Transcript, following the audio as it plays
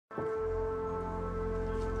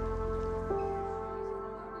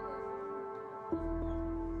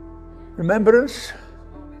Remembrance.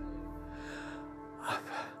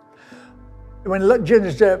 When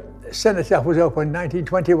Lutjens cenotaph was opened,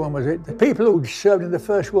 1921 was it, the people who'd served in the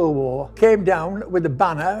First World War came down with the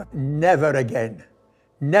banner, "Never again,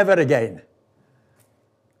 never again."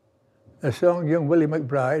 The song Young Willie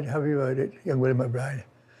McBride, have you heard it? Young Willie McBride.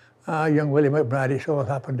 Ah, young Willie McBride, it's all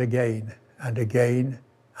happened again, and again,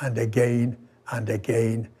 and again, and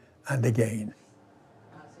again, and again.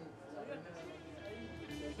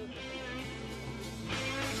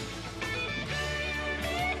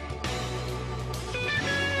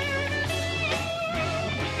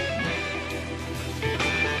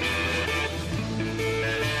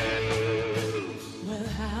 Well,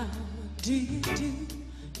 how do you do,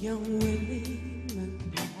 young Willie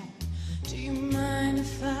McBride? Do you mind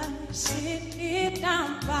if I sit here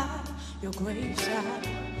down by your graveside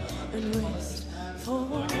and rest for a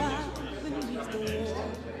while beneath the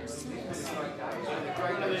walls?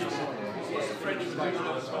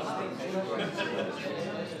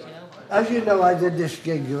 As you know, I did this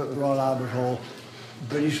gig at Royal Albert Hall,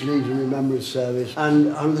 British Legion Remembrance Service,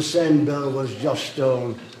 and on the same bill was Josh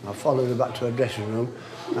Stone. I followed her back to her dressing room,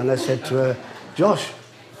 and I said to her, "Josh,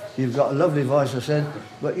 you've got a lovely voice," I said,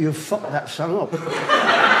 "but you fucked that song up."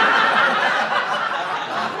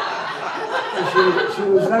 She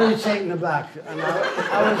was very taken aback, and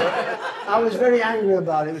I was very angry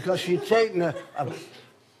about it because she'd taken a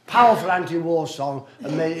powerful anti-war song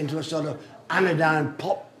and made it into a sort of anodyne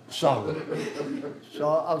pop song. So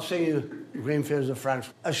I'll sing you Green Fields of France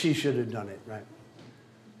as she should have done it, right?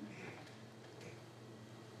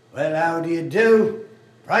 Well, how do you do,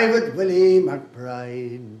 Private Willie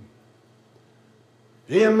McBride?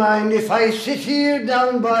 Do you mind if I sit here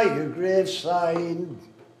down by your graveside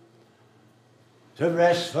to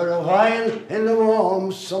rest for a while in the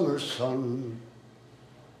warm summer sun?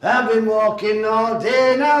 I've been walking all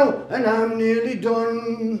day now and I'm nearly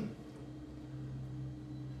done.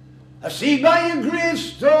 I see by your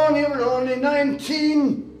gravestone you were only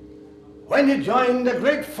 19 when you joined the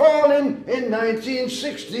Great Falling in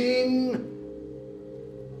 1916.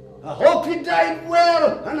 I hope you died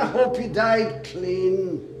well and I hope you died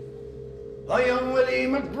clean. Oh, young Willie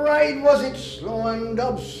McBride, was it slow and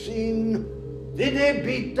obscene? Did they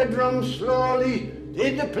beat the drum slowly?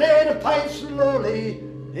 Did they play the pipe slowly?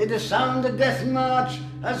 Did they sound the death march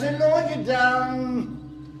as they lowered you down?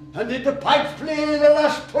 And did the pipes play the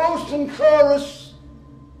last post and chorus?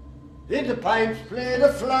 Did the pipes play the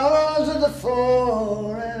flowers of the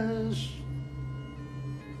forest?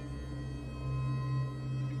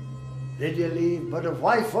 Did you leave but a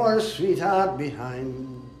wife or a sweetheart behind?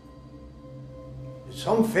 In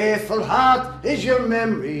some faithful heart is your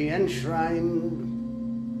memory enshrined?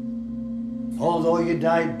 Although you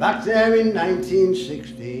died back there in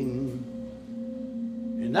 1916,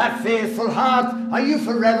 in that faithful heart are you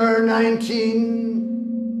forever 19?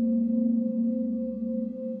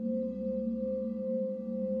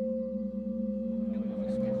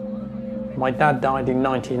 My dad died in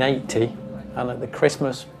 1980, and at the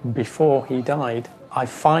Christmas before he died, I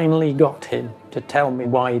finally got him to tell me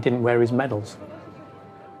why he didn't wear his medals.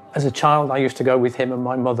 As a child, I used to go with him and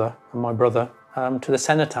my mother and my brother to the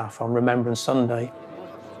cenotaph on Remembrance Sunday.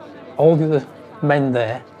 All the other men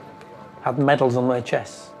there had medals on their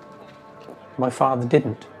chests. My father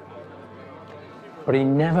didn't. But he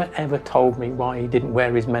never ever told me why he didn't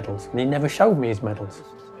wear his medals, and he never showed me his medals.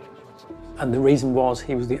 And the reason was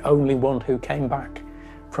he was the only one who came back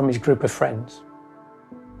from his group of friends.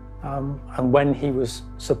 And when he was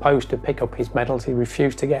supposed to pick up his medals, he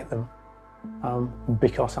refused to get them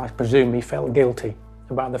because I presume he felt guilty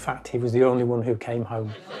about the fact he was the only one who came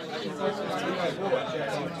home.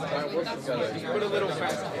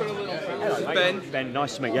 Ben,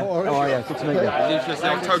 nice to meet you. How are you? Good to meet you.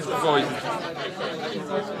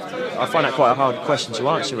 I find that quite a hard question to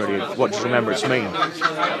answer, really. What does remembrance mean?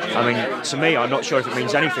 I mean, to me, I'm not sure if it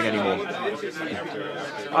means anything anymore.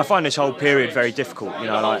 I find this whole period very difficult. You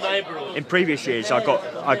know, like in previous years, I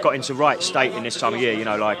got into right state in this time of year. You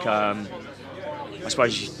know, like I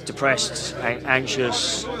suppose depressed,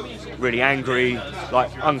 anxious, really angry,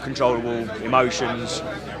 like uncontrollable emotions.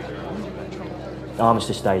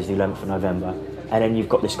 Armistice Day is the 11th of November, and then you've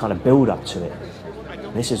got this kind of build-up to it.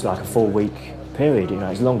 And this is like a 4-week period, you know,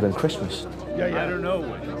 it's longer than Christmas. I don't know.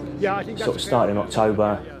 I think sort of started in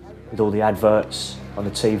October with all the adverts on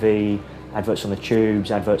the TV, adverts on the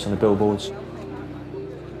tubes, adverts on the billboards.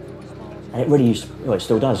 And it really used to, well, it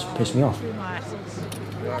still does, piss me off.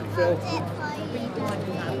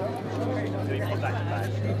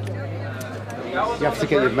 You have to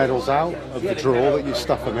get your medals out of the drawer that you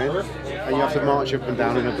stuff them in, and you have to march up and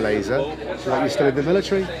down in a blazer like you're still in the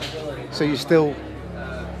military. So you're still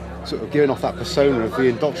sort of giving off that persona of the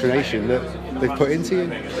indoctrination that they've put into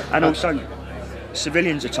you. And also,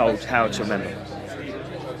 civilians are told how to remember.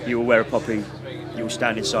 You will wear a poppy, you will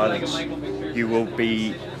stand in silence, you will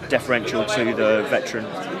be deferential to the veteran.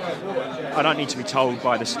 I don't need to be told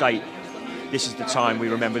by the state, this is the time we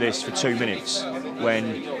remember this for 2 minutes,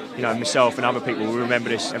 when, you know, myself and other people will remember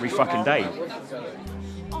this every fucking day.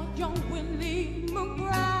 Oh, young Willie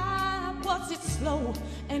McBride, was it slow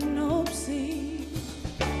and no see?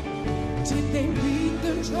 Did they beat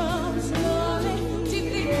the drums slowly?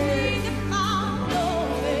 Did they play the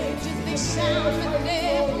slowly? Did they sound when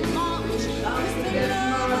they marched?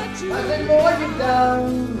 As they lowered it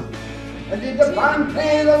down, and did the band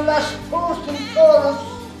play the last post and chorus?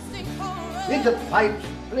 Did the pipes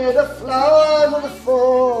play the flowers of the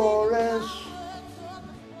forest?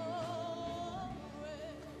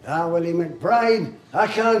 Now, Willie McBride, I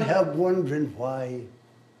can't help wondering why.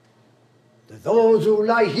 Do those who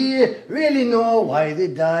lie here really know why they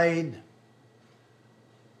died?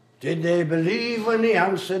 Did they believe when they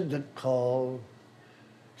answered the call?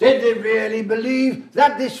 Did they really believe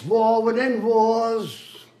that this war would end wars?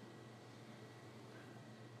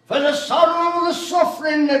 For the sorrow, the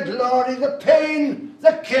suffering, the glory, the pain,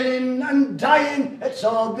 the killing and dying, it's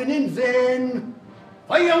all been in vain.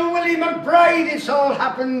 For young Willie McBride, it's all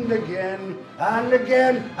happened again, and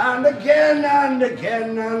again, and again, and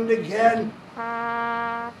again, and again.